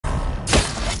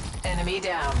Enemy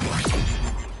down.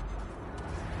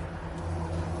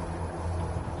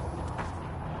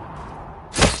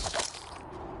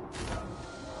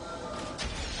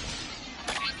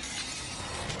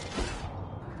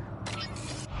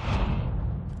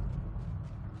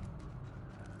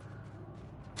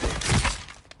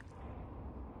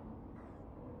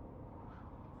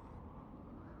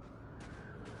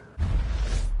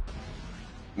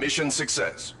 Mission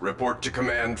success. Report to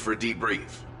command for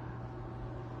debrief.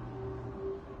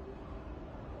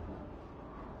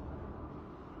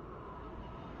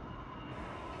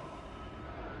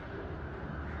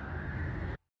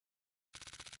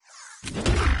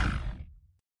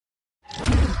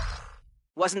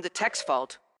 Wasn't the tech's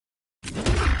fault.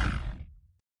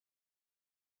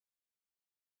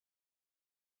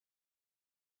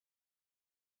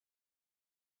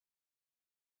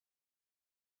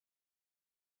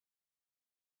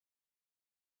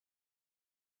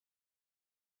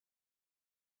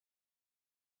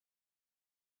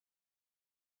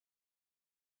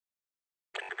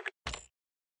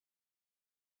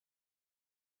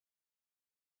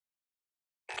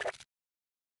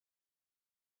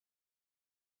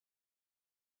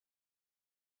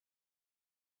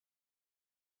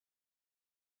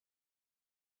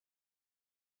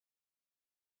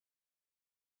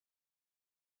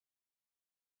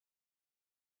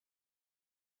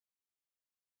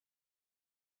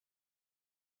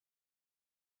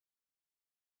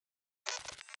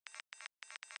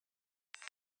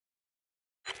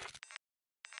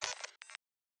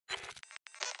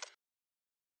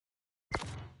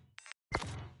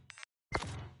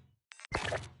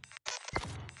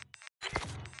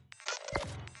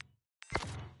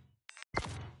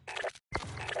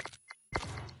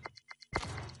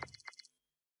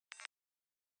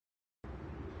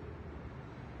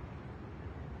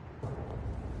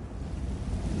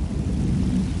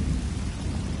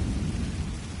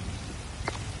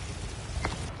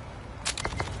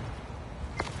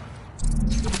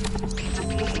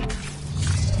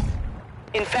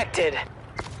 Infected.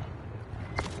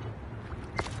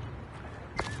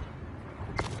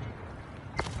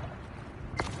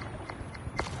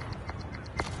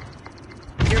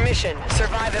 Your mission,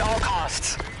 survive at all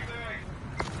costs.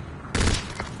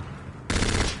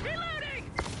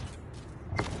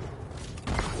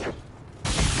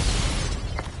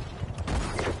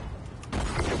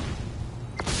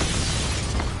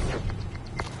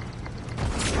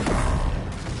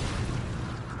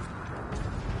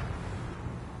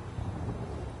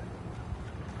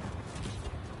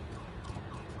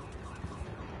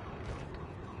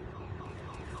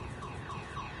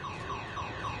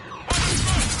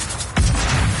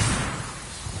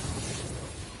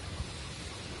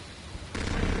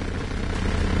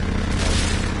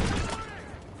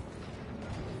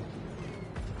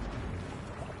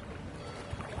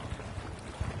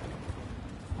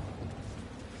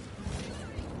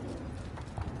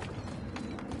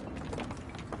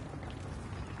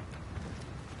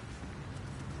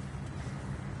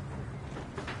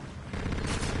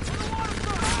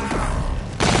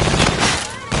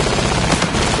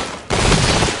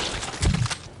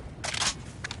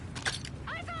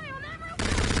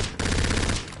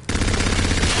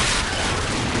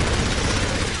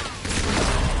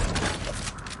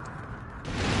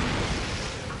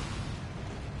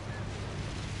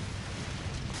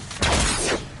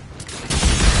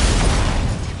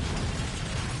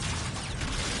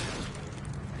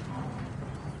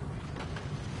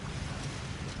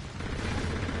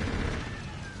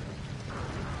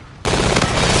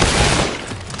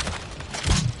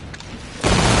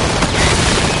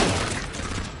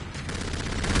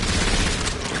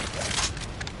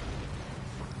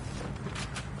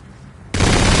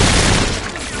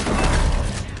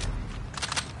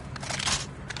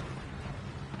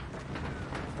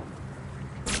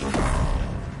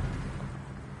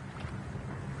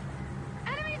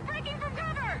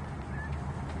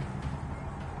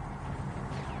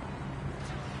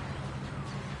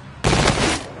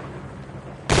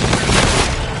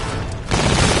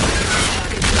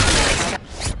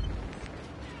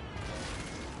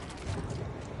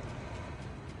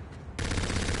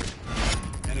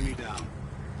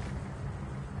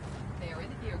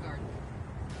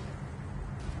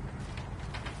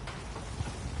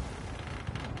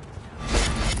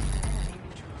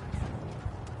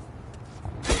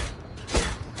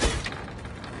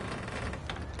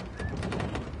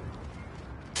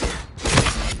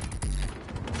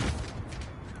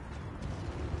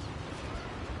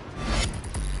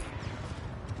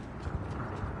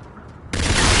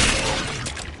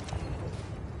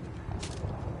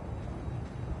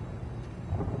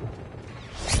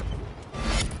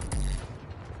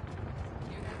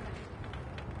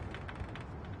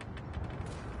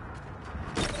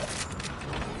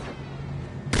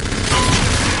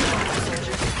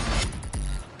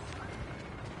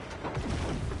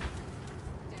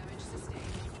 Damage sustained.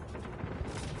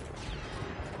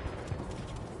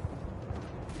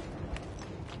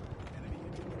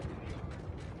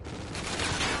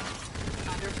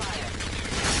 Under fire.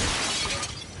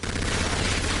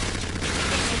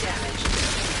 Taking damage.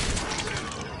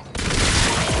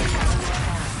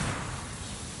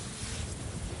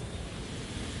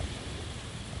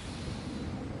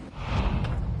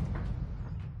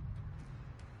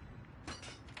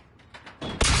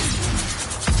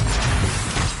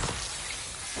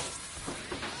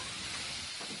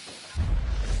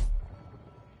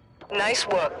 Nice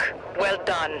work. Well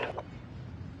done.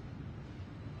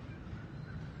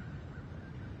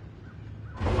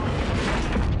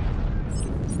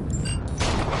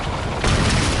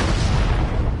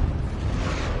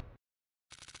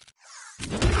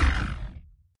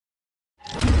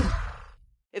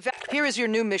 Here is your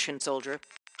new mission, soldier.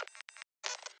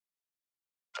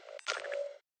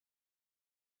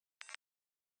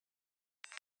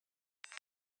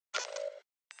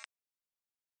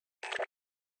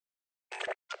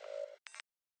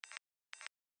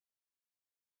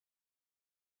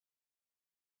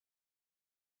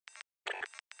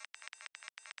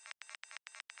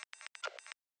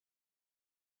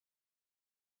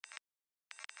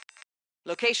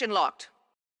 Location locked.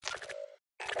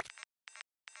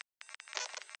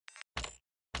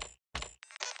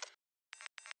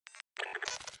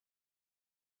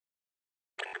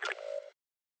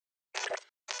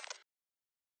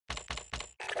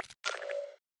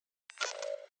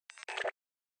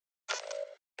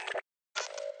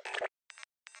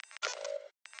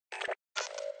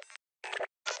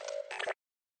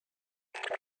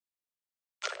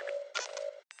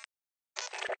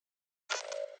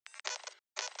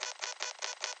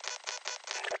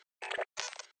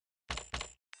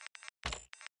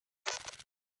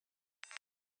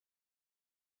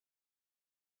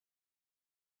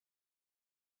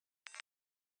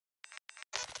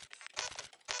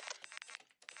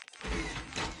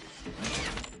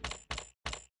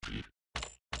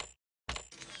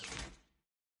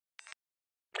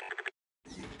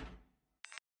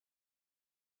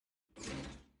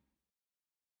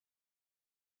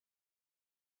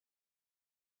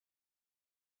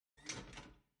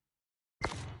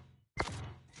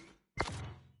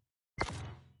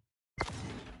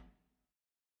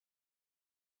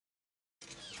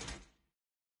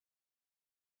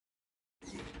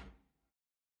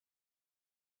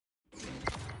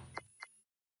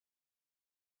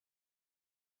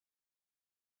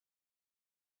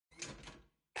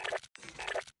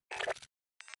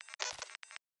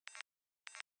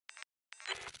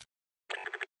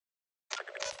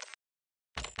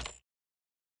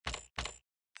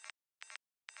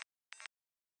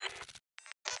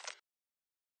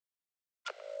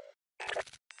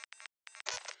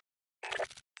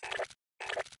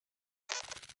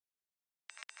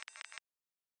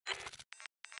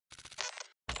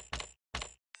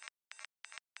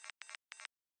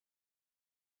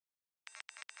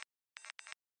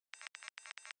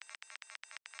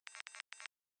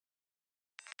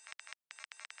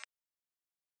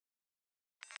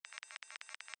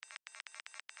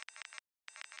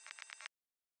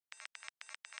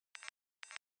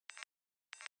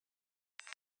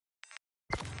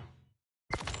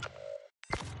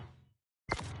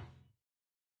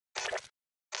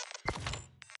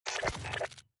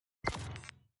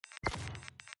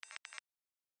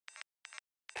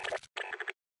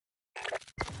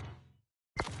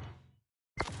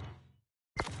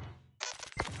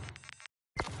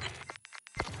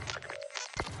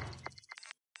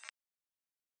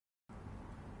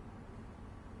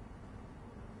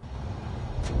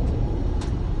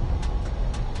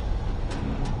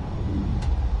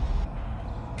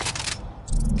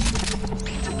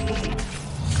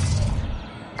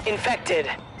 Infected.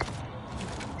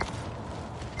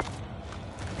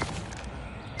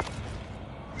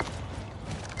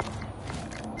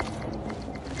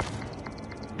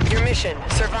 Your mission,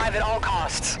 survive at all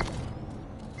costs.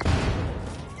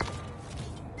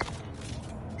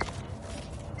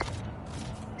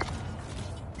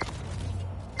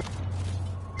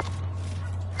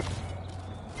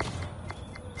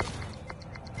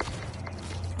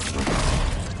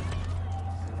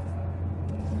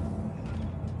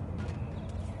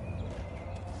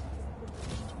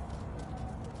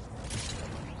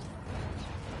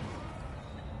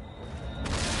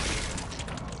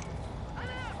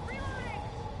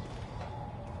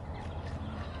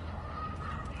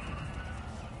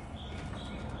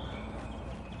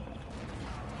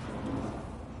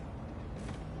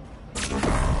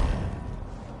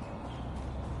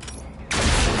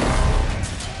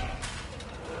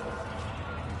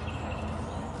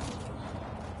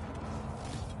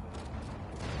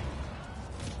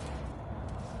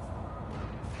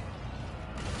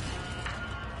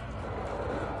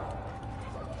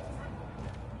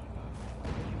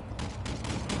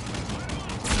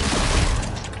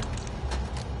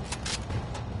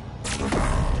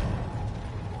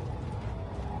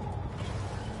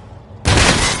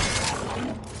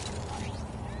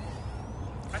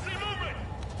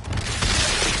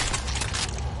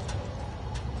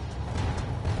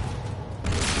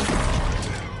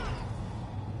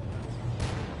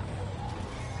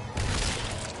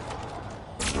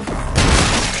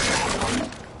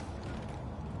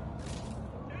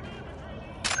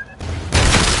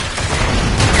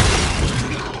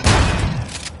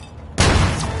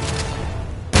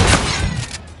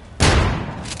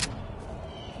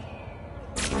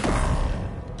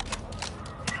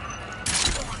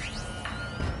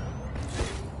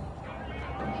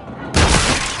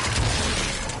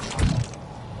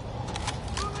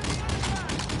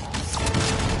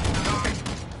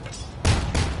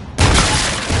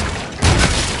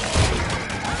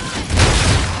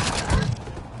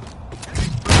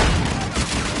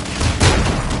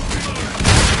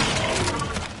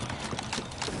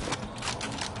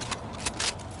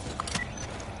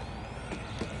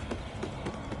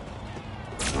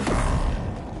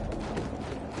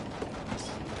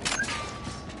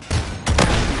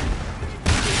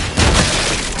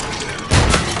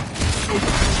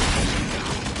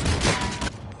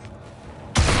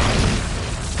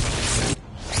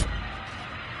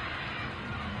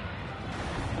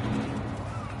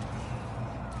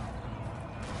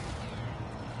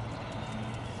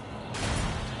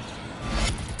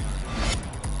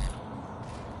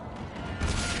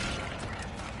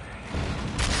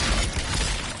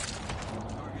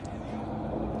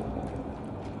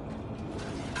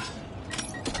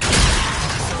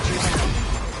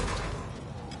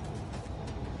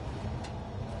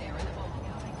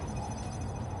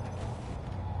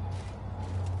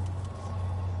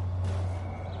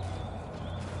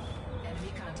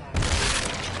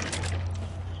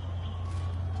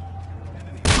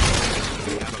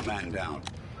 find out.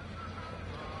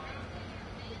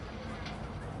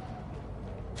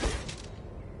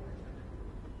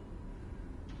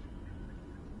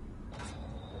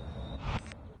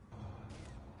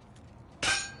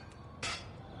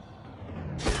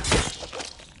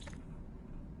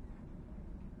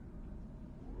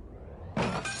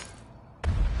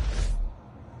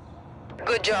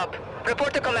 Good job.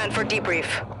 Report to command for debrief.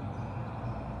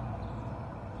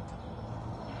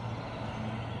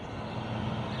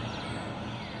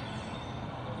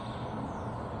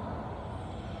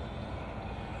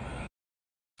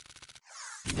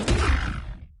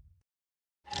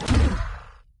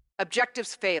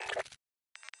 Objectives failed.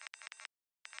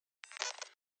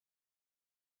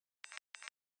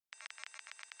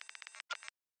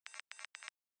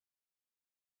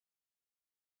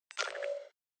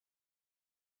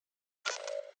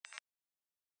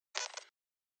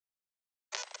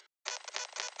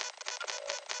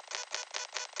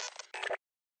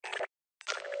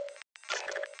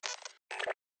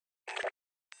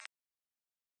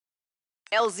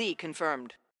 LZ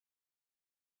confirmed.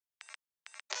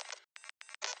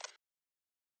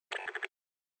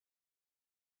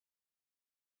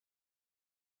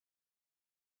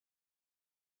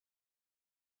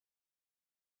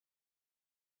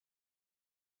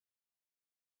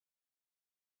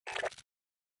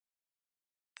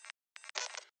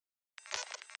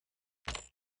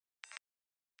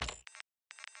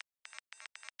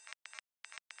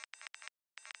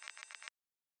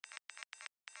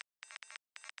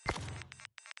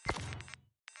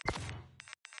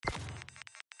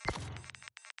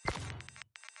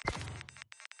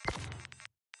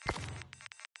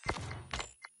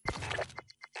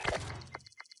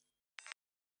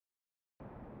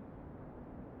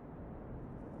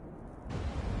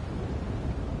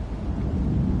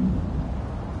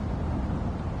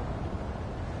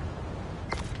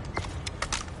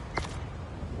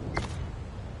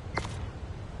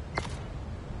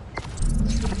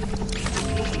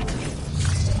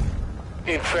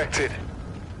 Infected.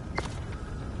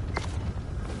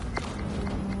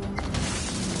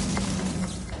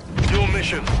 Your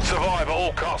mission, survive at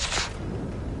all costs.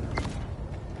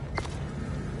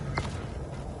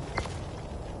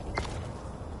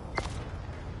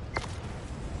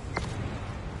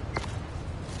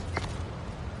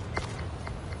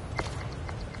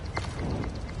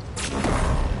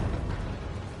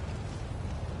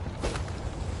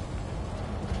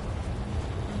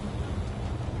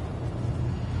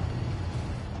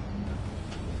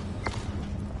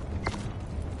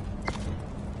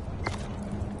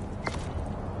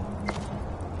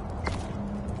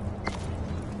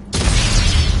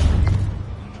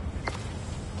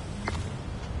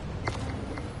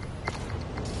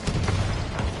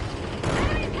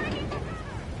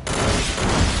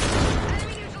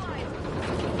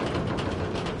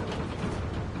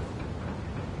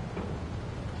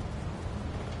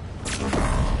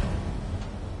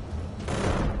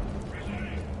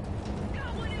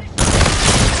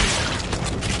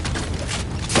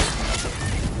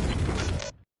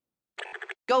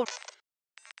 Go.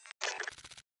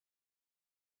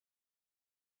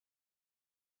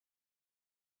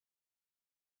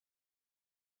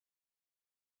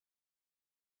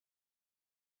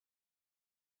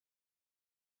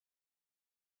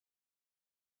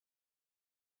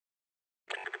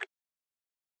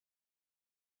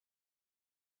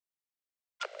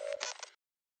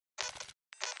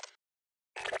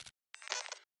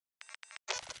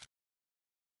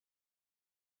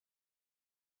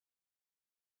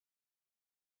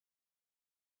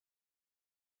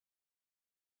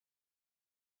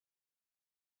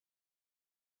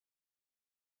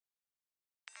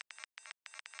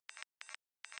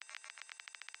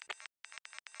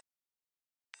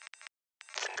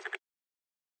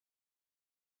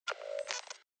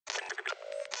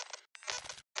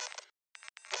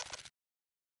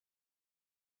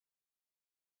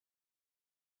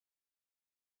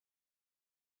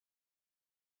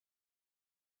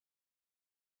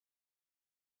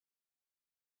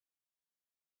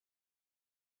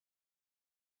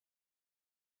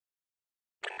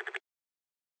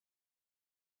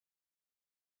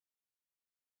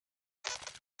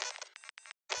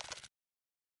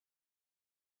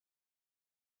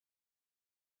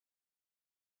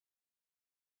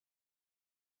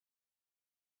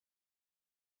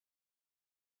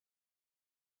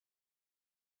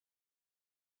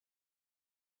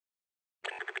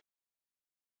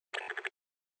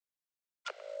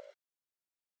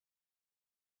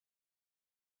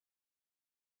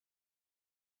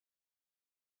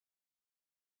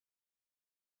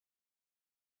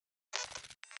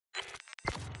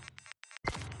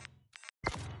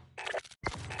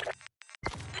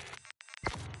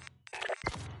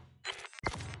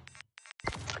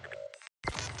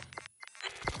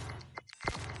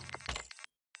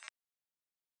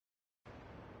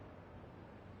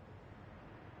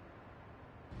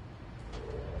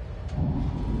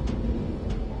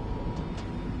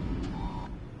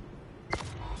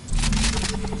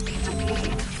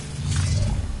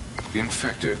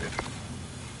 infected.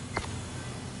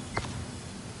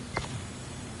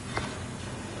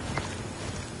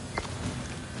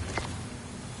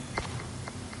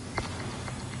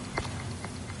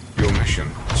 Your mission,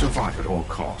 survive at all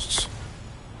costs.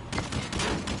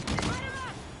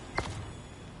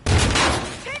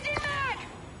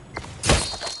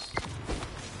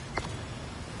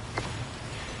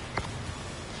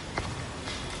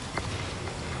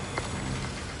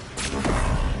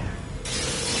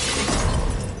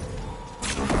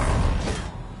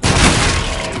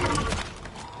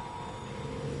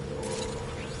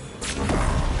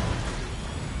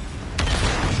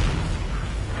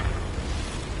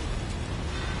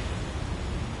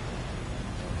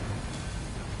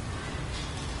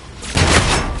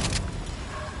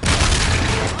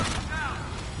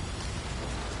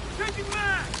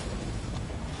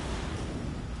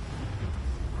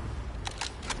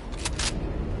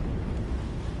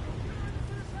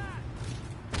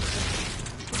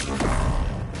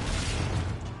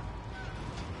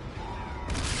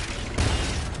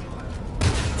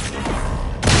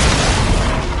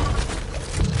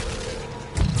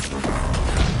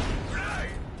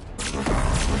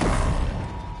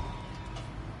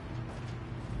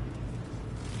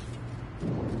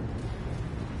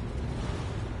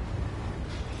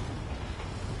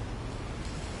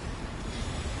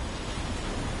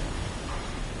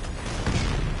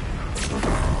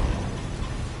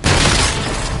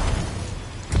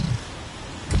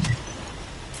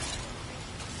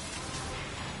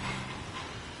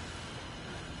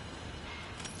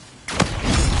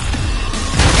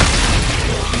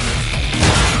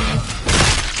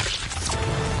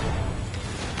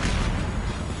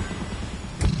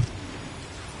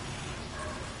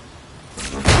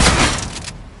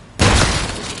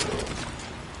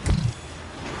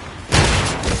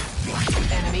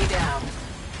 Enemy down.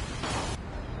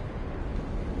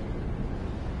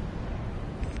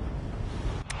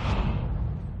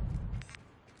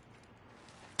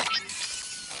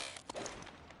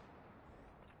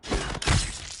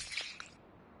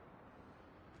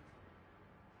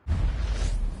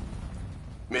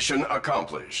 Mission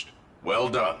accomplished. Well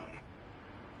done.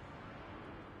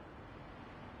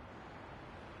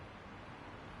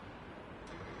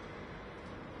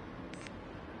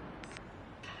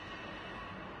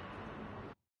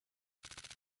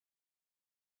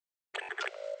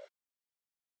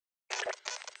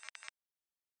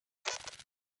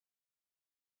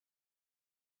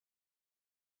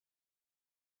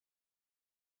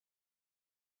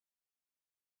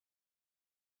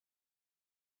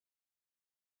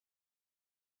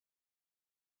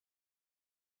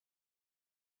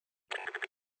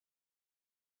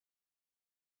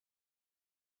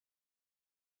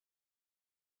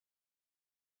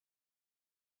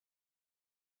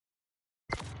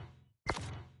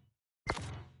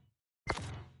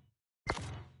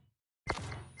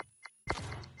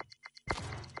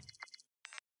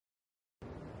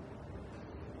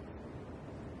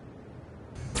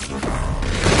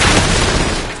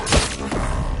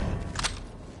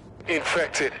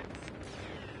 Infected.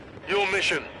 Your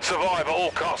mission, survive at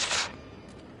all costs.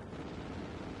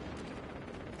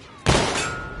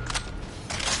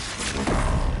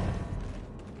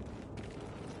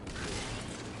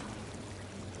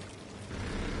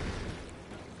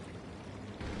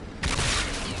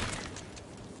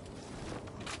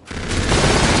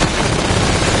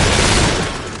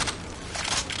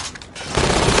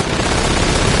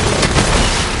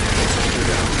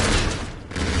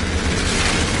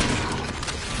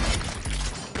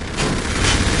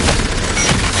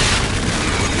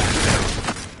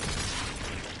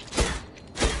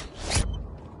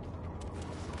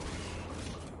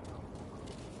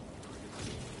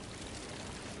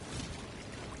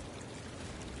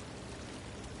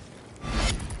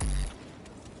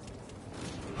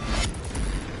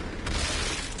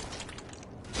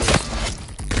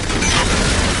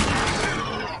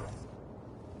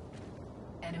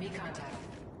 Enemy contact.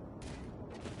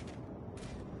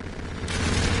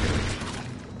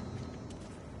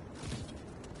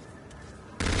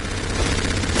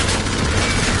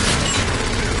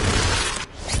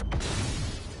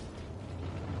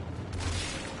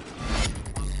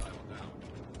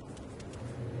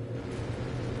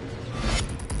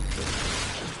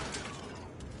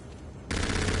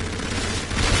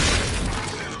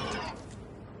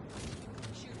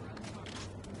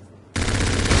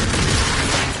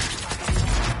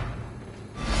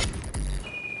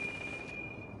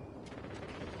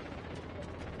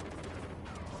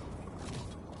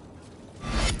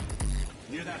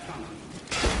 Near that fountain.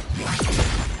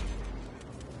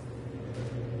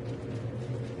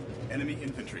 Enemy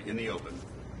infantry in the open.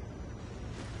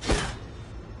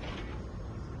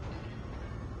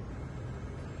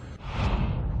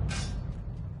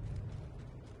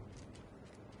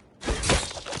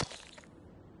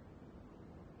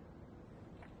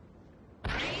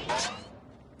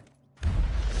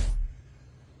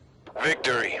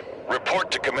 Victory. Report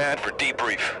to command for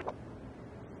debrief.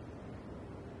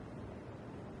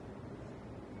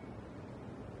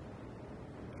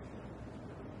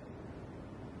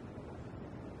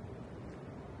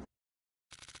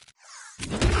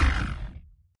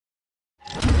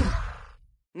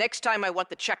 Next time I want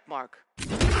the check mark.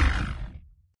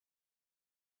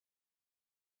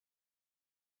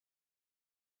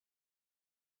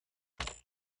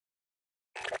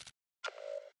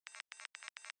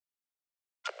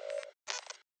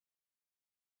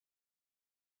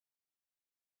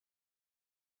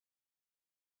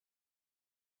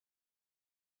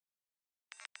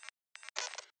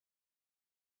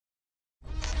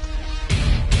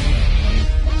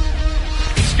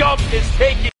 Scum is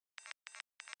taking...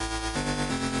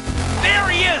 There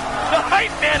he is! The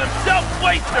hype man himself,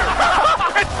 Clayster!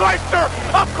 It's Clayster!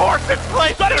 Of course it's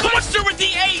Clayster! Clayster with the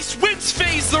ace wins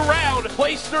phase the round!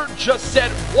 Clayster just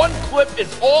said one clip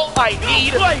is all I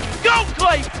need. Clay! Go,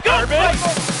 Clay! Go, Clay!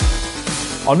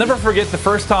 I'll never forget the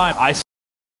first time I...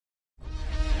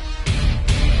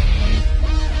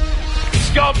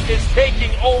 Scum is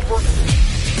taking over.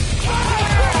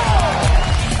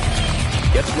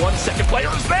 Gets 1 second. Player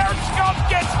is there. Scum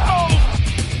gets home.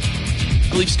 I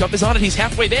believe Scum is on it. He's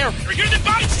halfway there. Here's the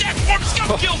body stack form.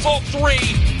 Scum kills all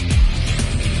three.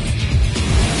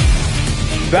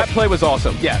 That play was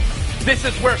awesome. Yes. This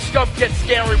is where Scum gets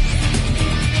scary.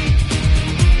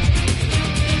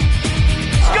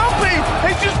 Scumpy!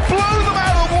 He just blew them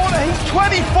out of the water. He's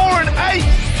 24 and 8.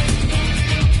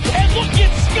 And look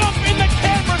at Scum in the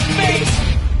camera's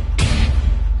face.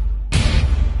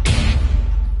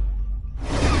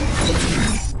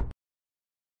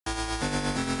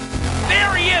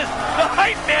 There he is, the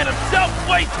hype man himself,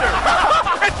 Clayster.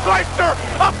 It's Clayster.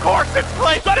 Of course it's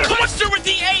Clayster. Clayster with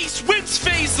the ace wins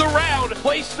phase the round.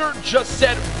 Clayster just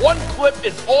said one clip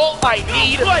is all I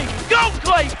need. Clay, go,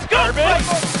 Clay, go, Clay.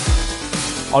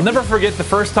 I'll never forget the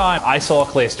first time I saw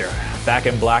Clayster back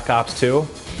in Black Ops 2.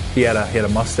 He had a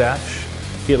mustache.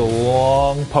 He had a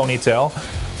long ponytail.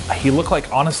 He looked like,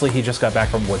 honestly, he just got back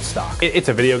from Woodstock. It's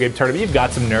a video game tournament. You've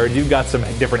got some nerds. You've got some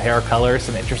different hair colors,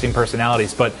 some interesting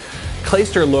personalities. But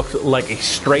Clayster looked like a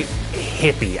straight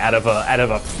hippie out of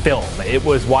a film. It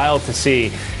was wild to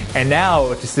see. And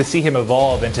now, just to see him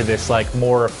evolve into this, like,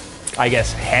 more, I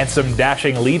guess, handsome,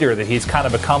 dashing leader that he's kind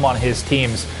of become on his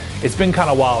teams, it's been kind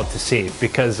of wild to see.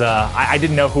 Because I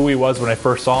didn't know who he was when I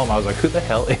first saw him. I was like, who the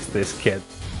hell is this kid?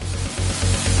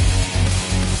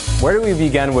 Where do we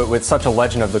begin with such a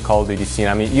legend of the Call of Duty scene?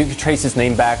 I mean, you could trace his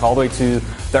name back all the way to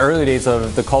the early days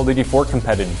of the Call of Duty 4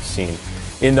 competitive scene.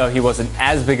 Even though he wasn't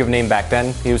as big of a name back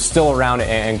then, he was still around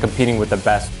and competing with the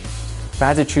best. If I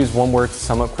had to choose one word to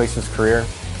sum up Clayster's career,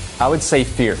 I would say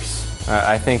fierce.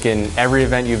 I think in every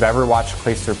event you've ever watched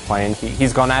Clayster playing,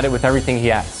 he's gone at it with everything he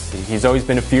has. He's always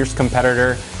been a fierce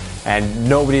competitor and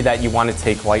nobody that you want to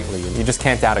take lightly. You just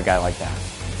can't doubt a guy like that.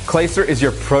 Clayster is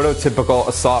your prototypical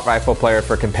assault rifle player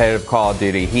for competitive Call of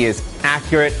Duty. He is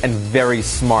accurate and very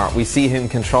smart. We see him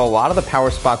control a lot of the power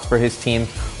spots for his team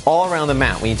all around the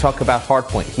map. When you talk about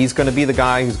hardpoint, he's going to be the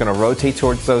guy who's going to rotate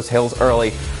towards those hills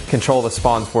early, control the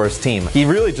spawns for his team. He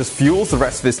really just fuels the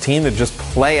rest of his team to just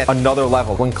play at another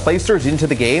level. When Clayster's into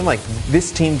the game, like,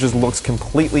 this team just looks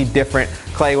completely different.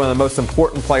 Clay, one of the most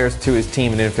important players to his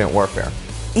team in Infinite Warfare.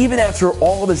 Even after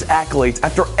all of his accolades,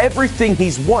 after everything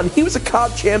he's won, he was a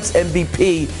COD Champs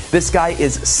MVP. This guy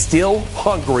is still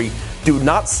hungry. Do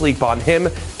not sleep on him.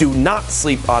 Do not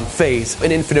sleep on FaZe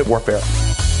in Infinite Warfare.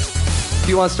 If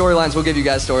you want storylines, we'll give you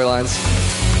guys storylines.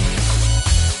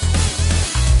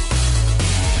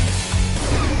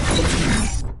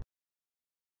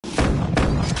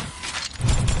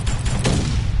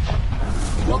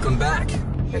 Welcome back.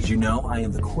 As you know, I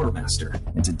am the Quartermaster,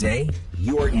 and today,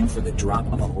 you are in for the drop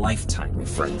of a lifetime, my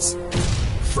friends.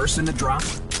 First in the drop,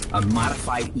 a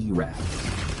modified ERAD.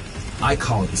 I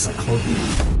call it the Cyclopean.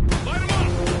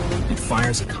 It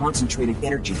fires a concentrated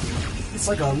energy beam. It's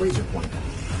like a laser pointer.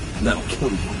 That'll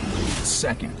kill you.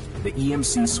 Second, the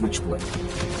EMC Switchblade.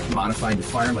 Modified to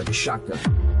fire like a shotgun.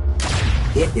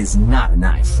 It is not a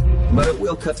knife, but it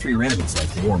will cut through your enemies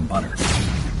like warm butter.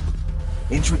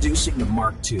 Introducing the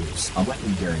Mark IIs, a weapon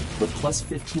variant with plus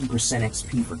 15%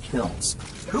 XP for kills.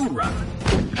 Hoorah!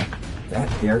 That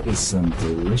there is some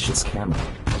delicious camo.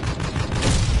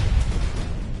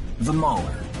 The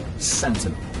Mauler,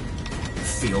 Sentinel.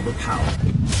 Feel the power.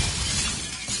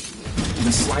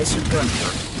 The slicer gun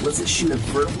perk lets it shoot a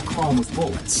vertical column with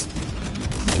bullets.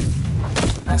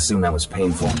 I assume that was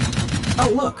painful. Oh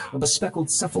look, a bespeckled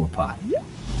cephalopod.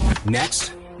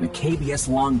 Next, the KBS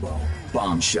longbow,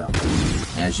 bombshell.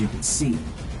 As you can see,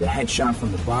 the headshot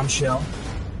from the bombshell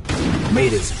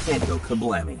made his head go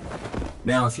kablammy.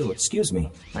 Now, if you'll excuse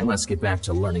me, I must get back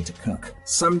to learning to cook.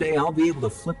 Someday I'll be able to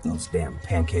flip those damn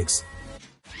pancakes.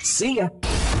 See ya!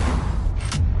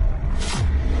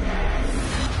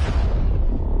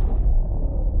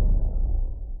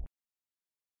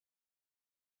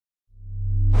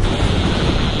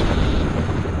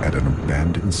 At an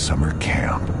abandoned summer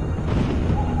camp,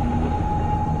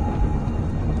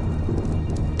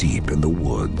 deep in the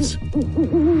woods,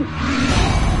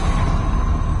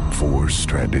 4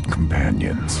 stranded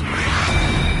companions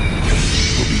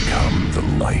will become the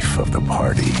life of the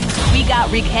party. We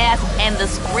got recast and the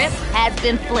script has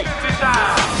been flipped.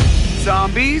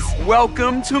 Zombies,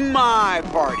 welcome to my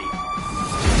party.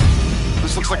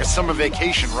 This looks like a summer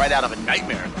vacation right out of a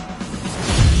nightmare.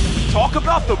 Talk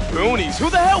about the boonies. Who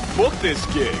the hell booked this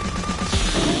gig?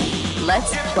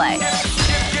 Let's play.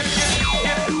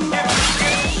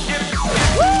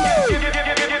 Woo!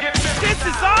 This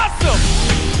is awesome!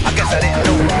 I guess I didn't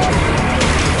know.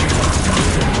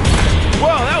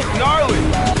 Whoa, that was gnarly.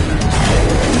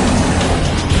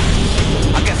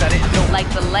 I guess I didn't know. Like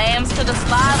the lambs to the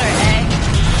slaughter, eh?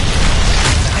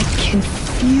 I can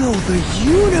feel the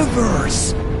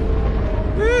universe.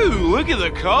 Ooh, look at the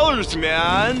colors,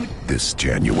 man. This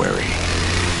January,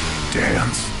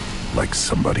 dance like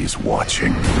somebody's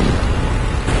watching.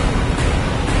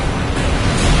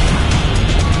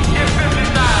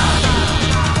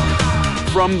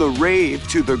 From the rave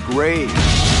to the grave.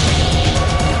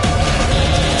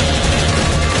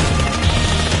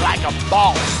 Like a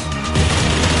boss.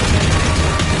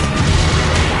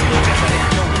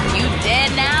 You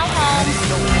dead now, Holmes?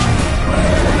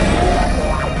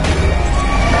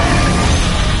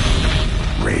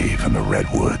 Rave in the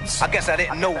redwoods. I guess I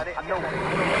didn't know.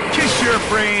 Kiss your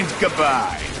brains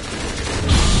goodbye.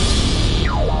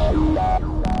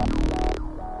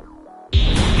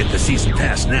 Get the season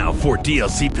pass now. 4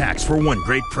 DLC packs for one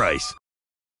great price.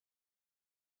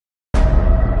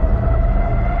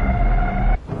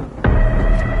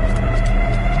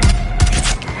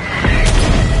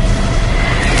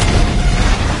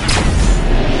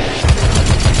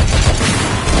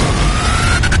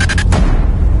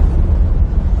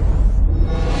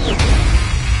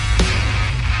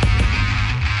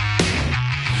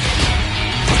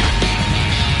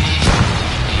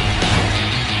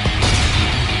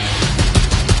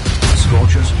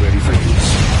 Soldiers ready for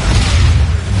use.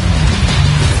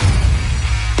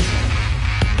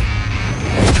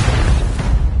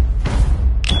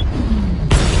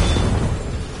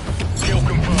 Kill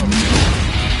confirmed.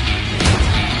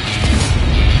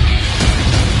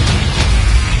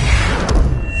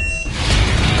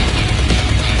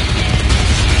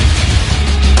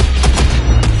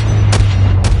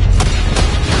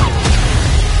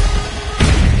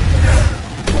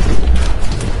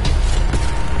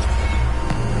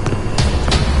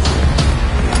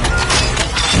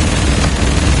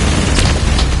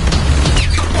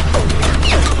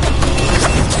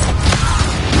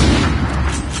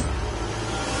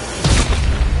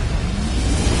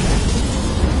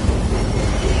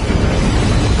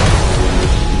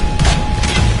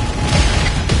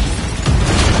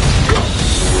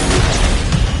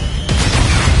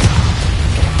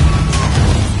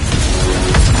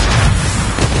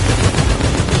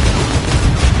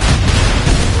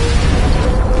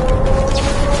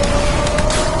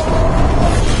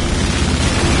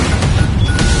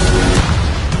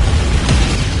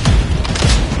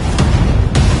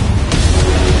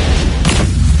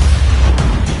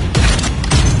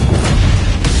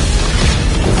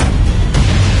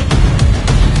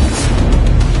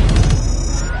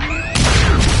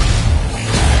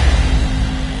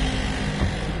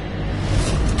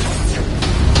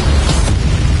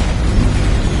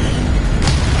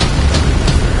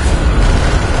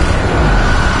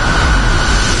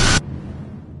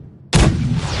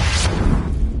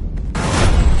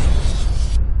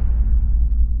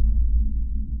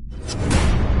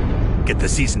 Get the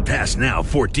season pass now.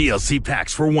 4 DLC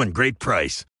packs for one great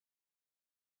price.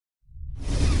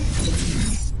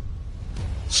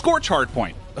 Scorch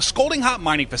Hardpoint, a scalding hot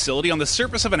mining facility on the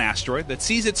surface of an asteroid that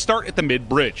sees its start at the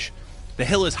mid-bridge. The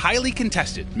hill is highly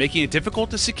contested, making it difficult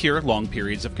to secure long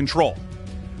periods of control.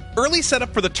 Early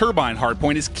setup for the turbine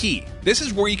hardpoint is key. This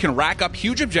is where you can rack up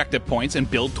huge objective points and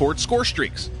build towards score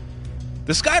streaks.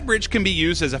 The sky bridge can be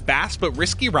used as a fast but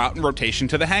risky route and rotation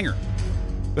to the hangar.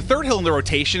 The third hill in the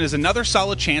rotation is another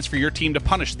solid chance for your team to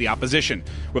punish the opposition,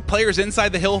 with players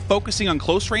inside the hill focusing on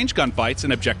close-range gunfights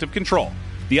and objective control.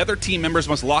 The other team members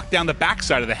must lock down the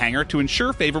backside of the hangar to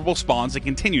ensure favorable spawns and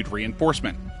continued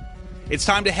reinforcement. It's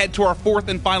time to head to our fourth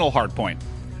and final hardpoint.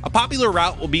 A popular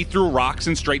route will be through rocks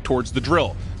and straight towards the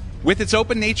drill. With its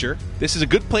open nature, this is a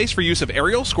good place for use of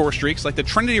aerial score streaks like the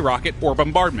Trinity rocket or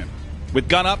bombardment. With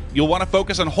gun up, you'll want to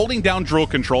focus on holding down drill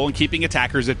control and keeping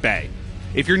attackers at bay.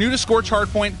 If you're new to Scorch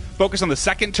Hardpoint, focus on the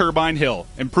second turbine hill.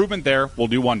 Improvement there will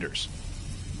do wonders.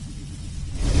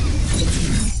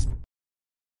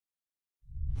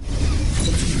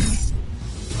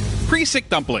 Pre-Sick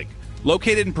Uplink,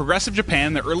 located in progressive Japan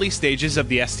in the early stages of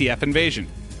the SDF invasion.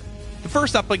 The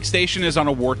first uplink station is on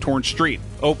a war-torn street.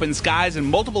 Open skies and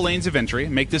multiple lanes of entry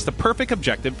make this the perfect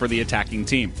objective for the attacking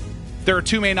team. There are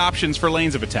two main options for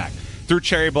lanes of attack: through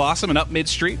Cherry Blossom and up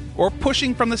mid-street, or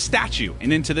pushing from the statue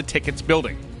and into the tickets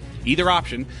building. Either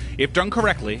option, if done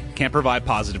correctly, can provide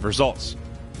positive results.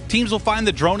 Teams will find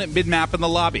the drone at mid-map in the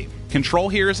lobby. Control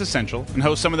here is essential and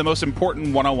hosts some of the most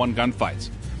important one-on-one gunfights.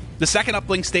 The second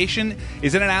uplink station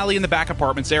is in an alley in the back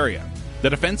apartments area. The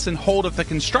defense and hold of the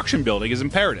construction building is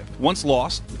imperative. Once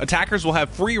lost, attackers will have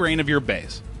free reign of your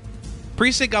base.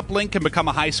 Pre-Sig uplink can become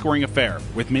a high-scoring affair,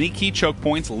 with many key choke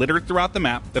points littered throughout the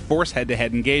map that force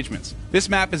head-to-head engagements. This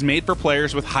map is made for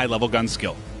players with high-level gun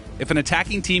skill. If an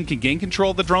attacking team can gain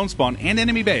control of the drone spawn and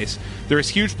enemy base, there is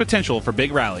huge potential for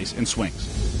big rallies and swings.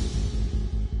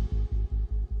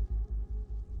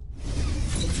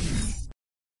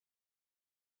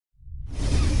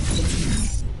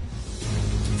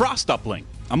 Frost Uplink,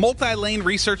 a multi-lane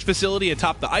research facility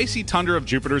atop the icy tundra of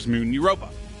Jupiter's moon Europa.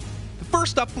 The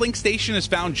first uplink station is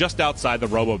found just outside the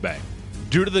Robo Bay.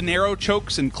 Due to the narrow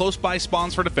chokes and close-by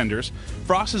spawns for defenders,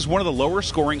 Frost is one of the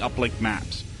lower-scoring uplink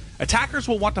maps. Attackers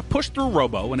will want to push through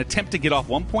Robo and attempt to get off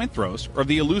 1-point throws or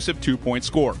the elusive 2-point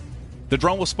score. The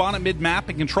drone will spawn at mid-map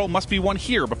and control must be won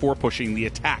here before pushing the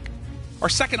attack. Our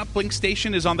second uplink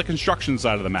station is on the construction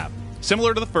side of the map.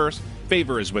 Similar to the first,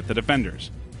 favor is with the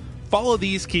defenders. Follow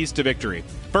these keys to victory.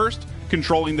 First,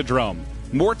 controlling the drone.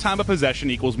 More time of possession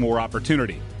equals more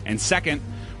opportunity. And second,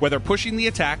 whether pushing the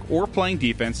attack or playing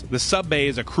defense, the sub-bay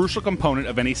is a crucial component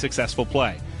of any successful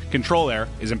play. Control there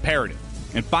is imperative.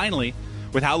 And finally,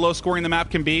 with how low scoring the map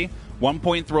can be,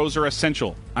 1-point throws are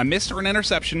essential. A miss or an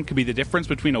interception could be the difference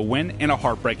between a win and a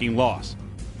heartbreaking loss.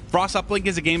 Frost Uplink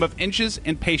is a game of inches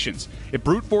and patience. If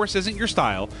brute force isn't your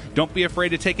style, don't be afraid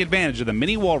to take advantage of the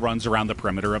mini wall runs around the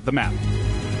perimeter of the map.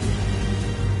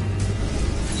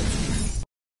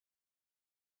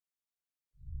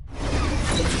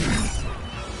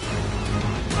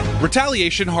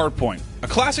 Retaliation Hardpoint, a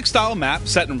classic-style map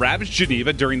set in ravaged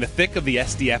Geneva during the thick of the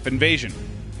SDF invasion.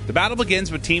 The battle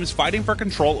begins with teams fighting for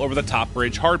control over the top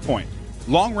bridge hardpoint.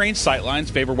 Long-range sightlines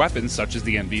favor weapons such as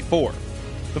the MV4.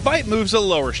 The fight moves to the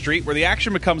lower street, where the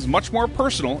action becomes much more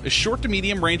personal, as short to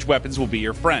medium-range weapons will be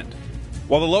your friend.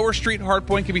 While the lower street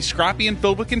hardpoint can be scrappy and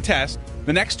filled with contests,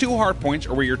 the next two hardpoints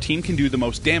are where your team can do the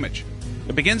most damage.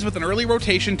 It begins with an early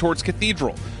rotation towards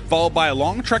Cathedral, followed by a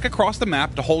long trek across the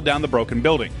map to hold down the broken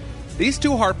building. These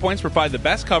two hardpoints provide the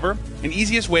best cover and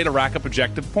easiest way to rack up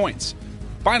objective points.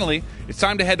 Finally, it's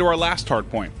time to head to our last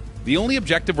hardpoint, the only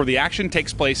objective where the action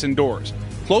takes place indoors.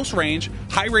 Close range,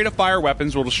 high rate of fire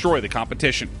weapons will destroy the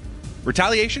competition.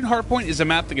 Retaliation Hardpoint is a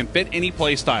map that can fit any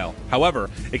playstyle.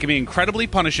 However, it can be incredibly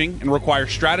punishing and require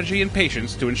strategy and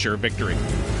patience to ensure victory.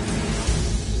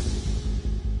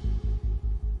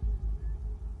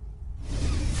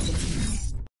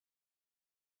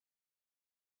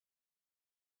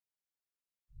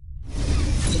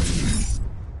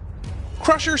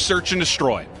 Crusher Search and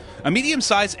Destroy, a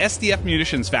medium-sized SDF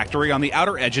munitions factory on the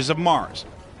outer edges of Mars.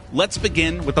 Let's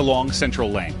begin with the long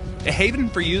central lane, a haven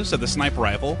for use of the sniper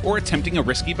rifle or attempting a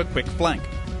risky but quick flank.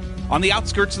 On the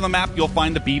outskirts of the map, you'll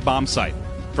find the B-bomb site.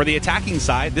 For the attacking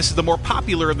side, this is the more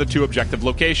popular of the two objective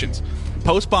locations.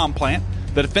 Post-bomb plant,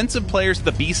 the defensive players at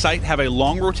the B site have a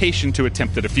long rotation to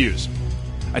attempt to defuse.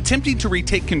 Attempting to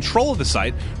retake control of the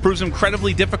site proves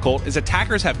incredibly difficult, as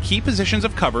attackers have key positions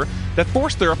of cover that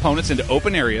force their opponents into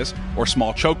open areas or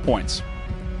small choke points.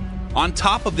 On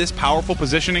top of this powerful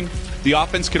positioning, the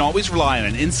offense can always rely on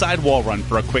an inside wall run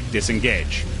for a quick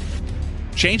disengage.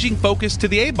 Changing focus to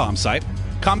the A-bomb site,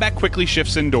 combat quickly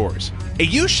shifts indoors. A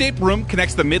U-shaped room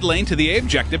connects the mid lane to the A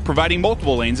objective, providing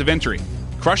multiple lanes of entry.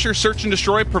 Crusher Search and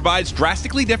Destroy provides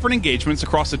drastically different engagements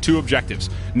across the two objectives.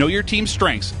 Know your team's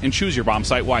strengths and choose your bomb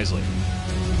site wisely.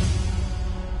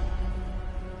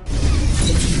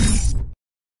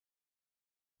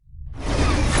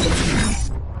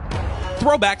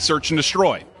 Throwback Search and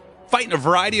Destroy. Fight in a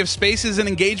variety of spaces and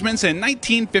engagements in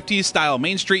 1950s-style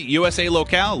Main Street, USA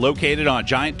locale located on a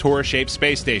giant Torah-shaped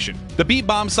space station. The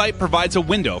B-bomb site provides a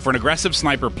window for an aggressive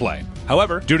sniper play.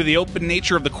 However, due to the open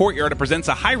nature of the courtyard, it presents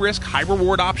a high-risk,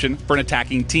 high-reward option for an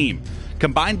attacking team,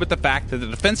 combined with the fact that the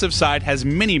defensive side has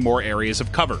many more areas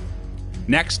of cover.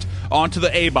 Next, onto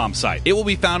the A-bomb site. It will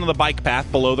be found on the bike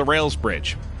path below the rails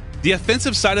bridge. The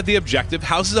offensive side of the objective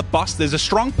houses a bus that is a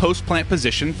strong post-plant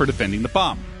position for defending the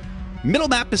bomb. Middle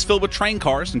map is filled with train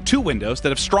cars and 2 windows that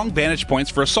have strong vantage points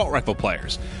for assault rifle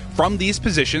players. From these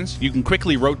positions, you can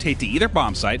quickly rotate to either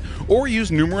bomb site or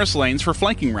use numerous lanes for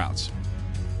flanking routes.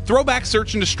 Throwback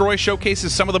Search and Destroy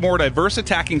showcases some of the more diverse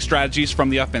attacking strategies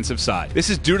from the offensive side. This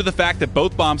is due to the fact that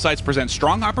both bomb sites present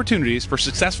strong opportunities for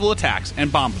successful attacks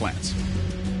and bomb plants.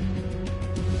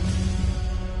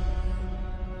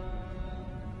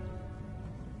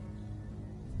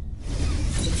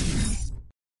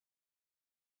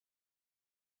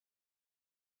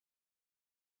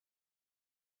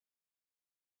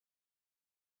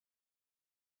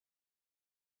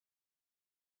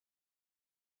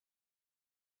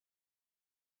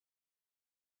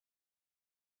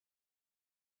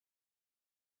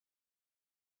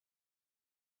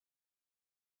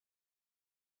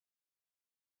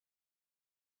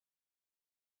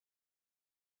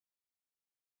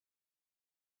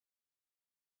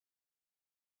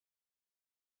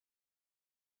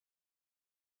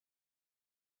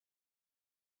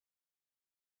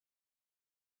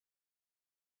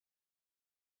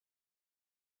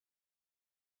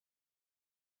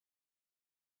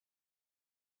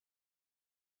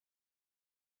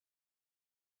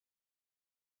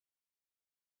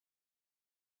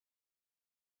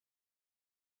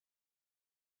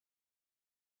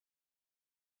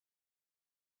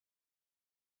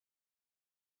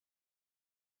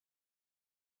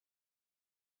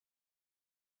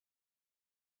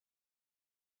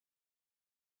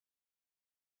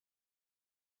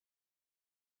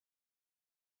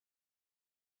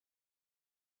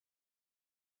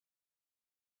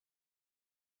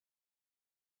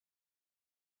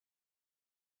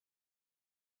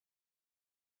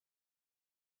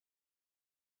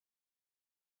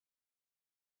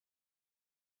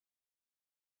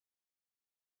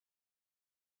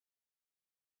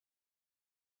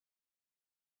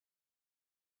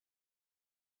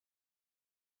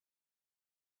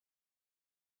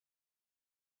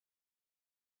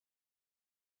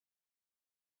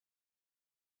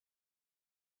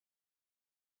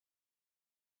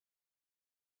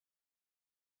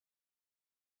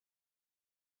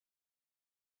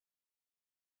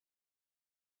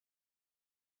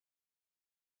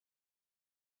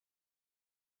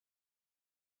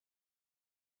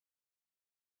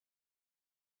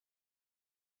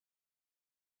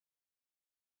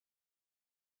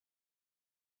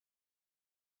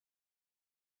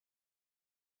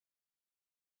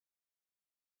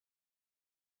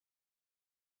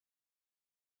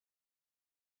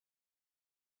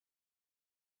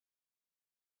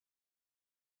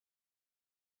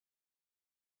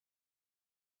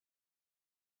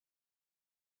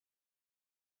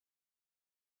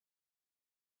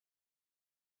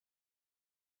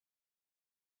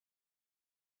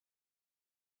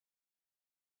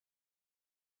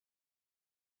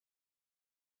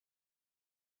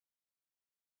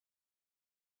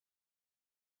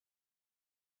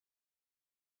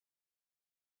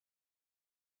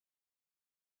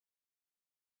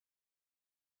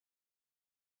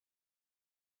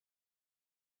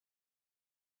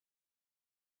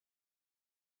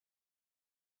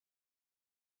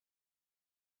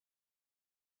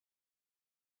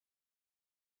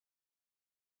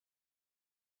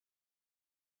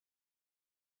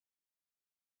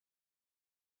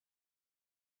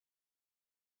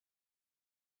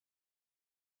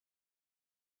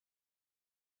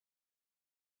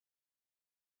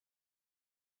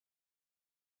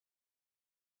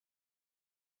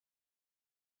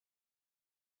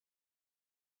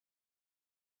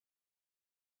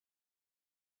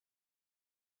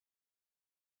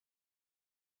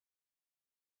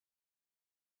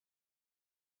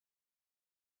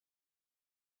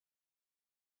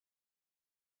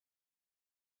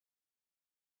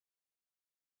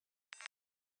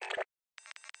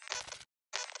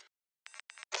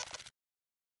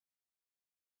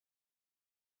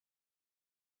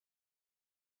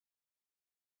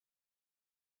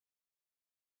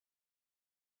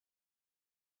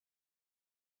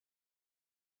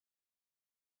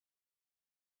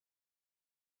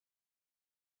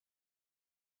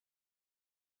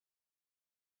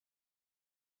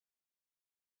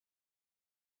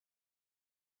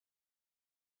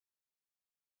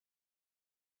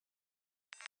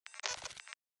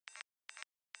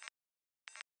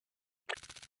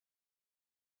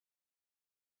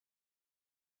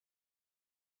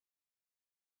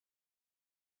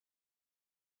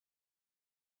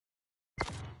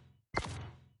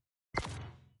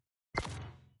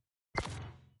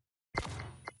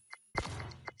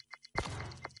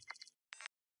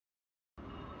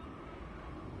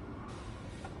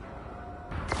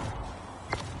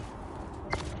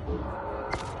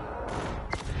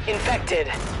 Infected.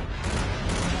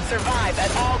 Survive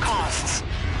at all costs.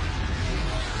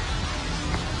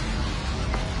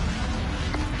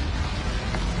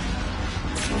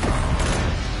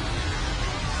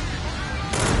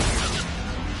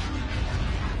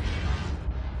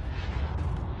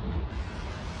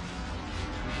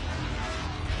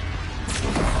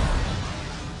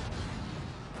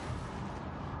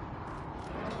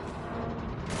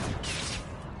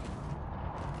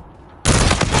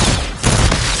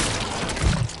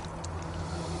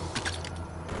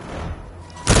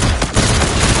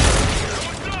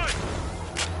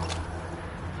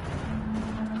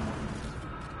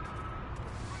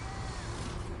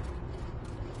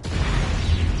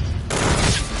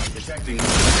 Detecting.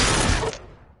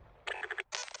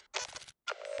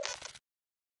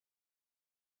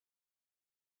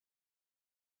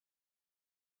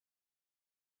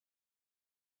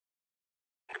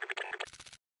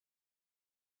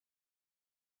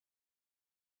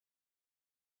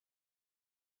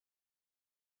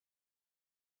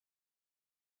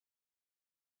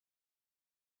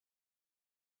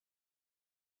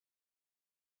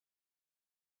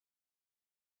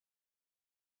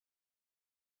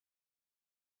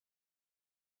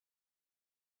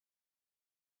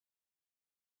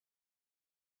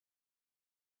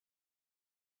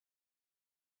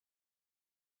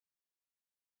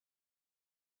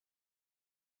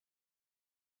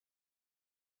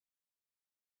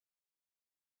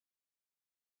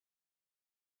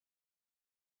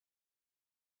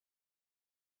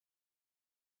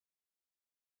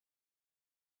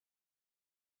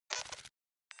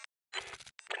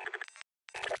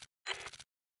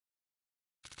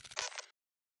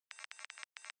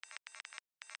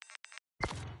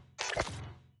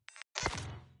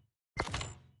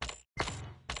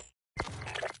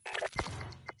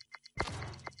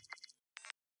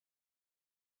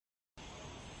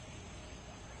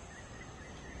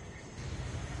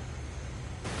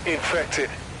 Infected.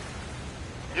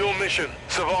 Your mission,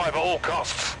 survive at all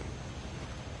costs.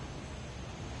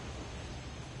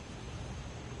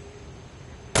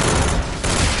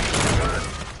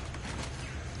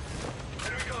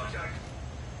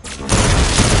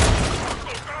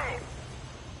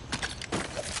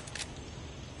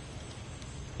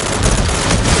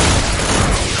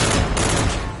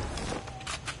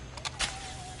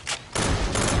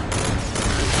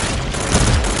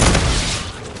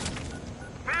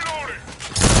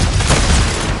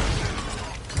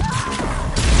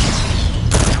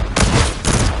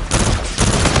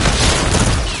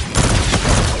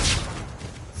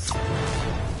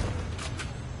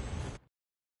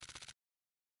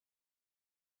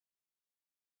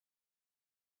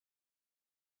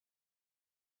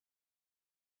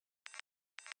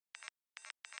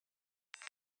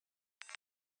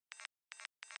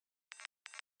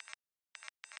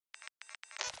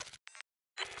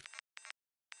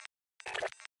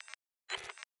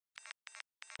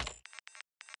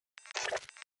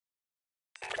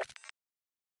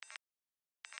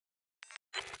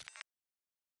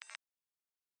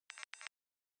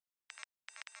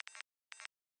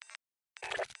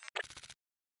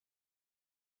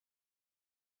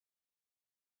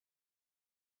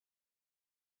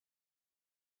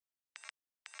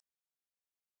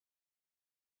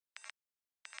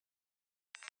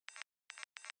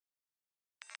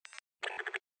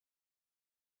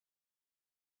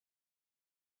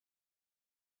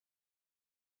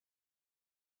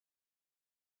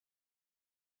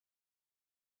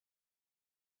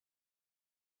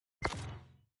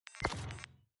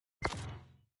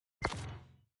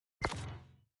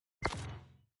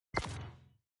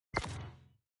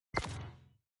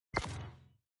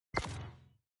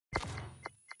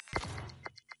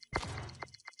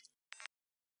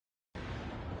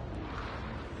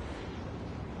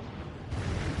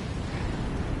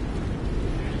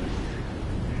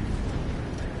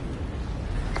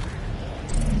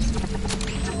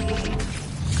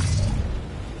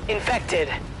 Infected.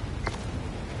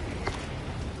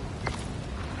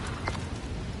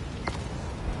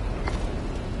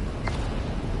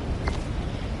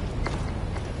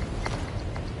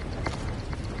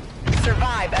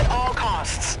 Survive at all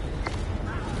costs.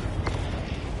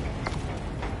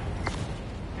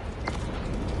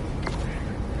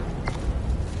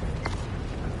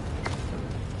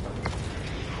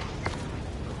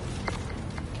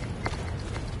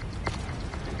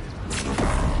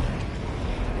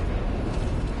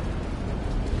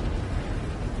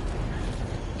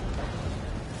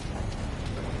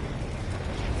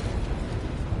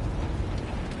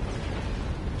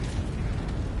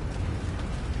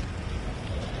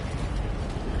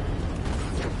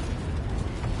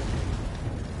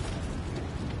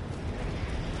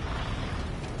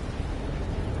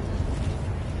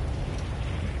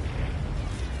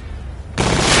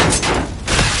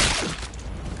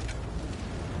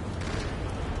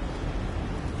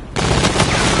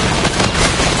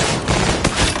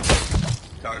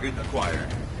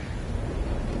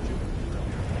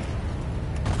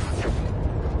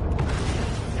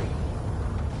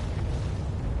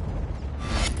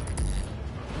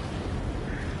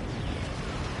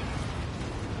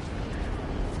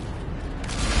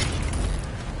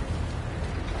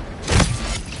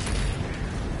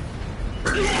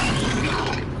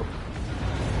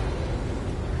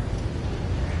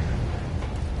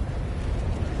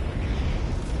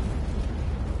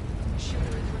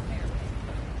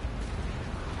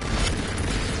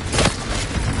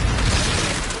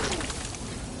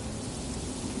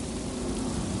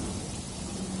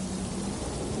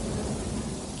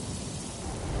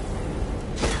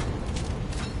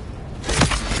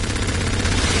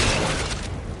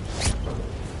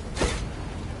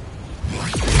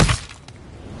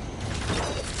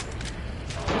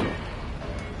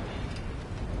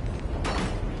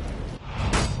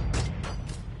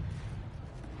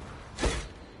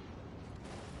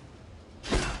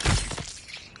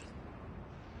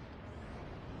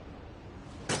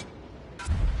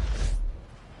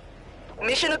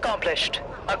 Mission accomplished.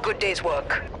 A good day's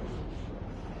work.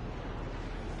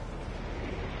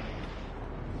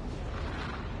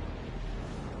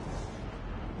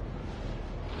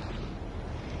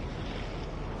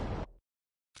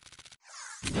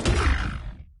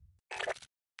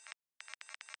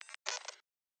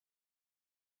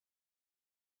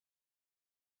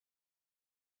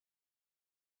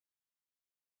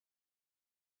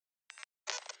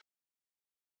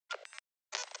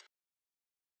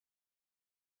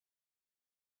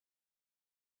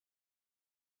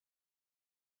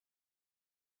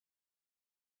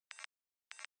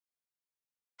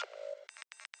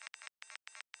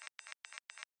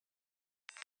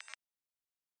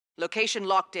 Location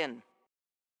locked in.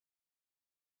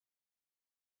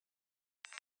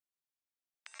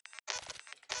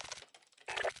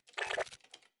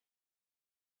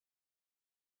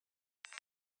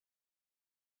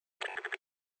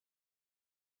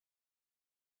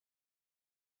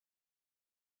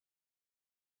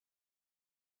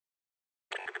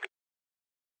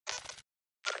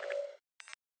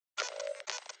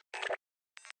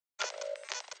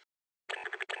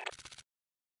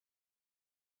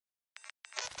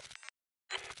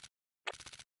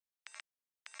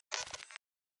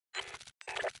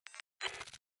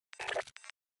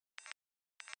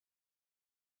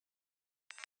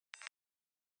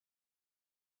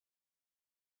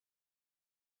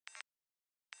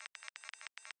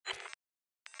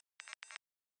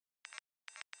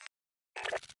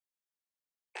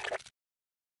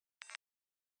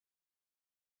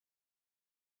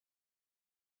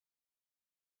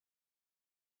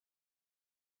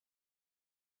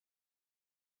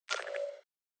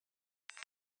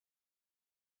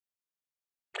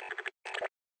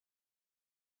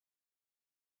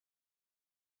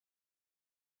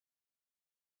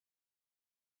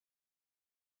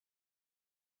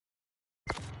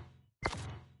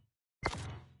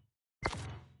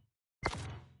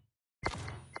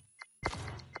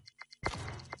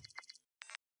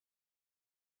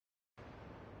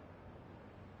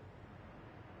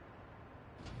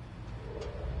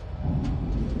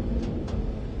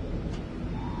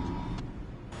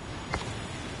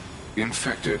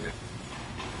 Infected.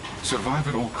 Survive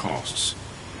at all costs.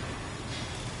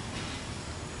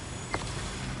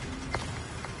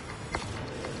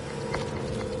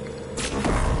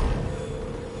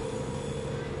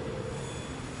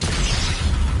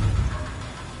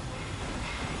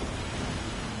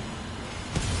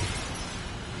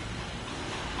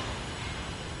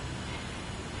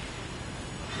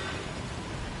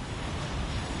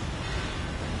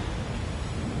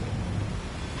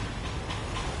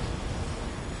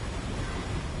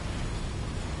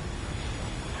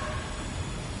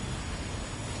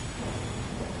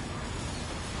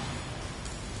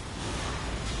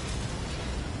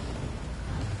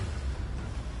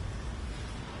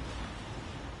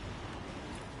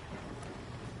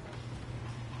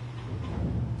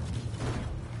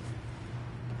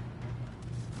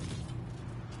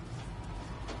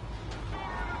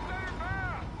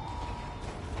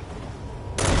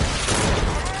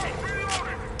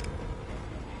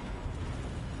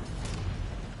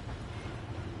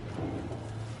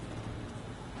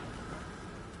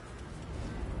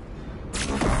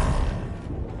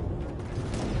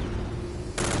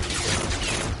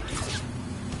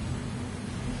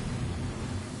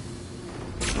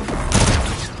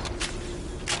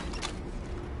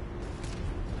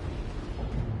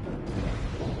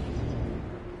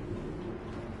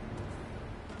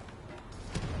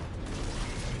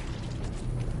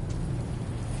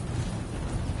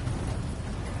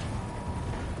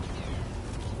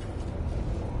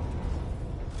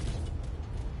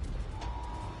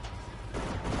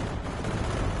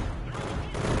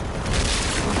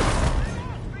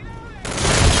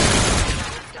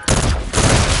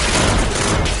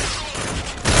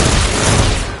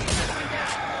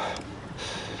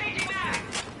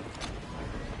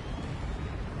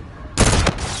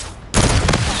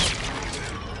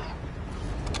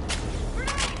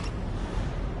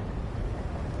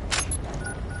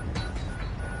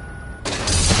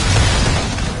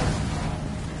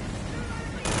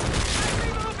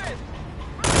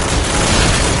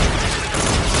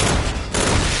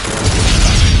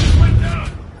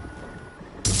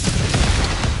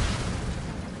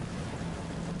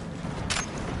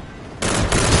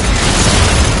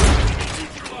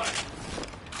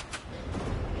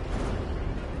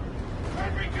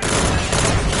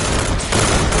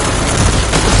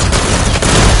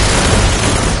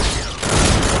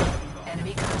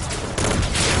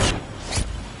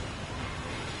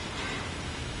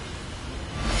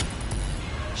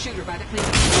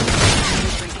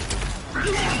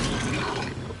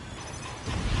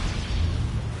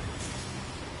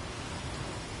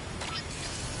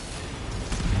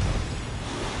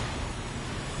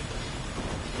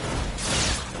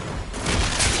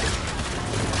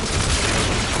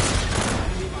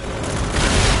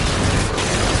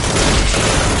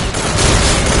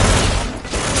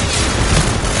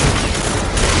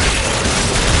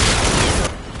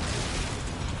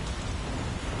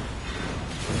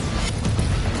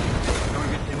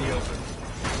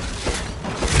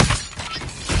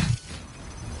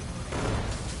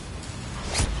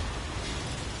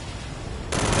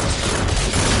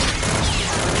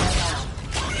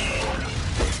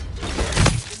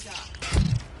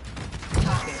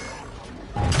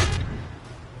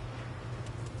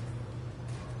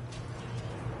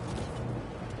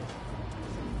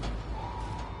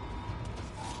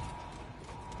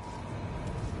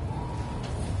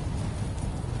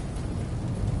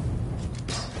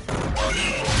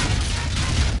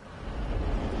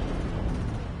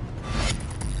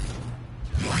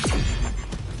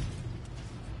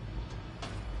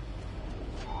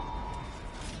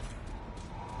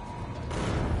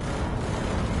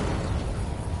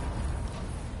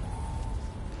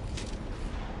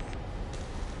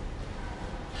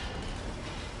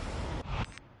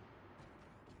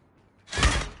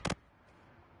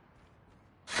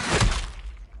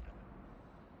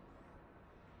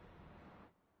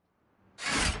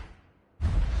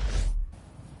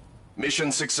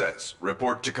 Mission success.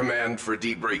 Report to command for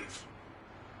debrief.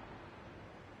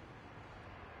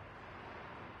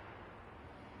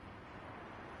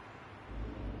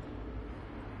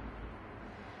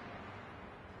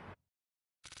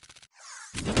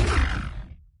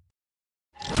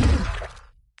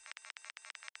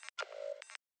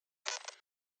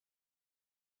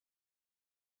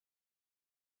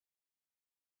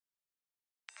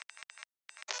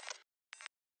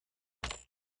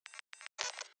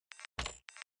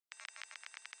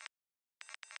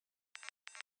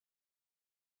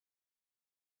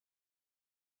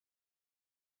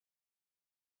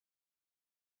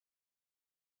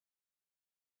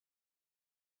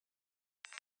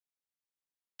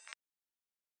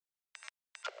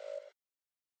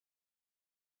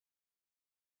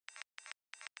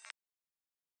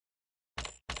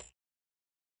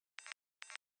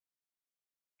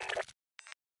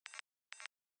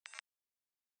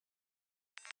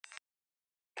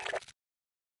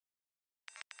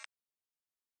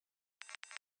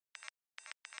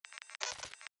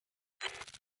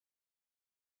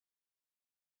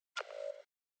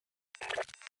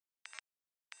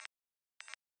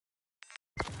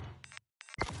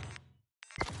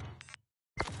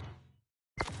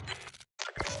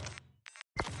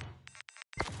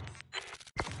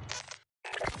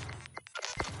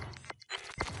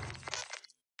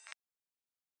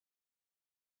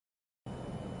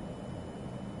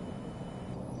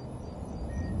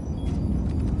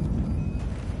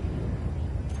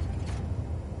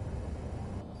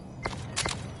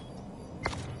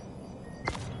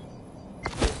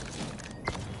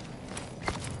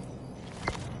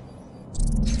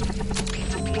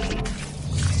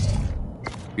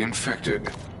 Infected.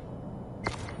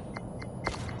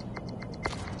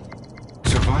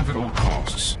 Survive at all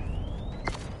costs.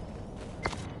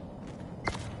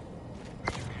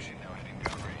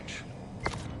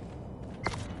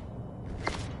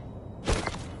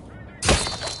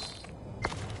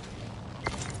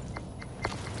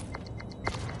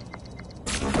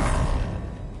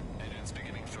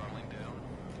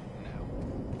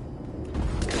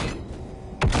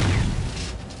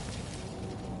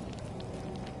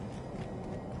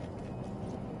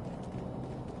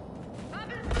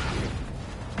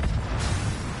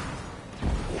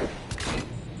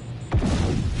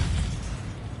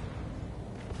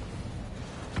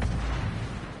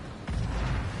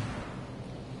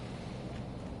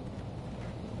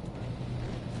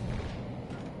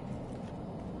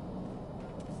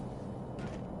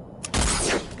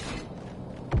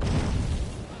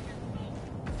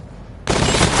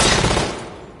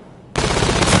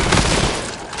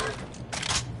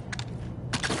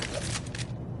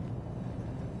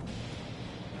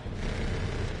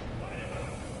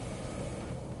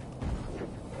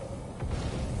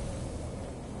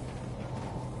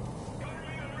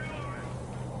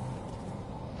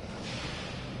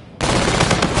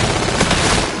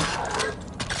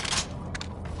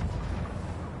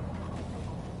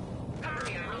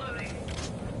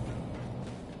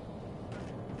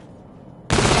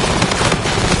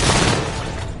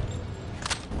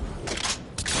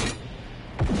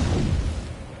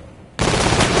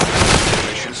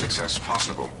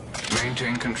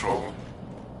 control.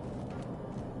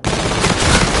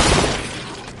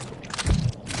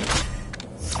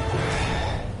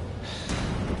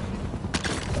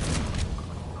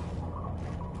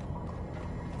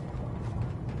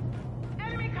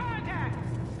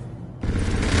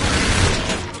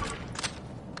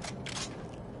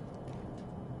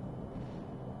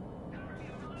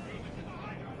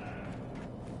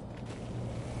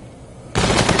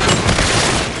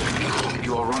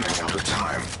 You are running out of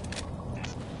time.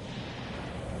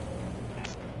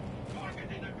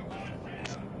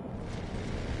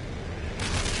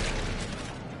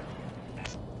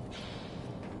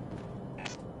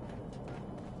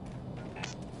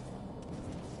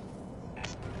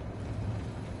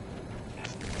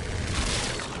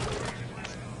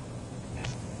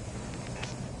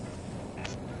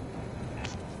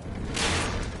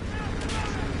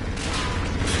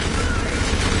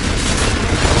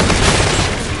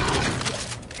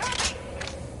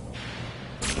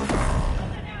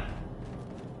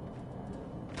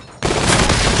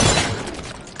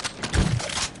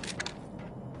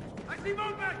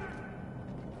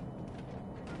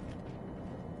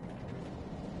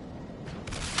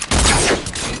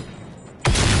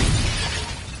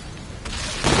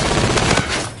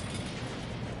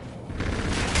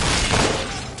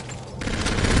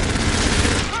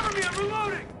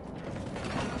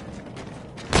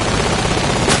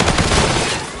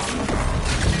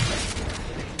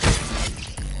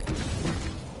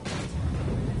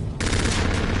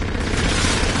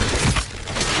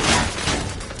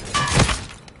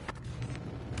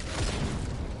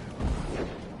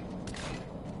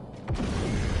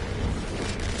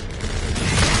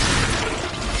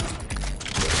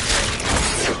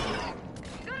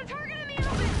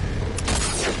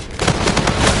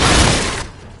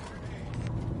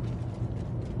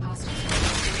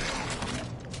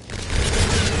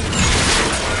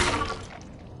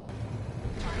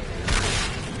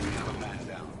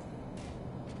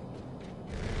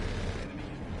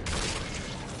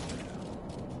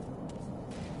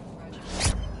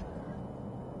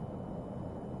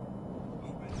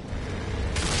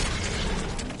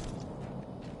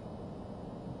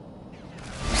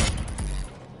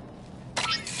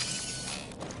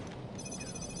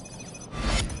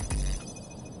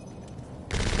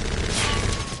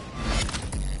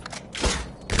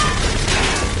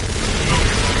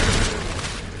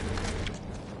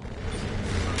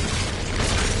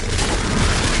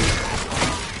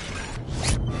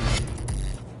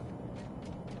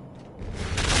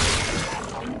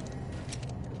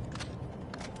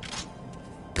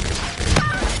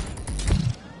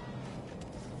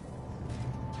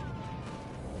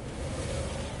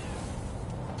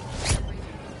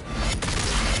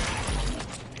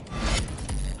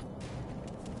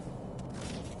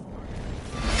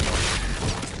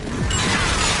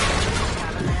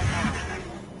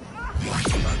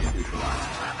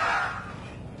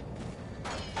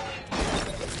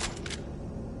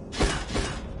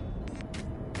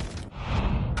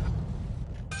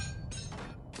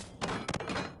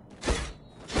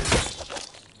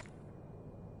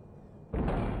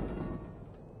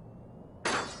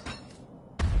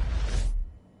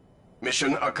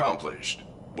 Mission accomplished.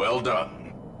 Well done.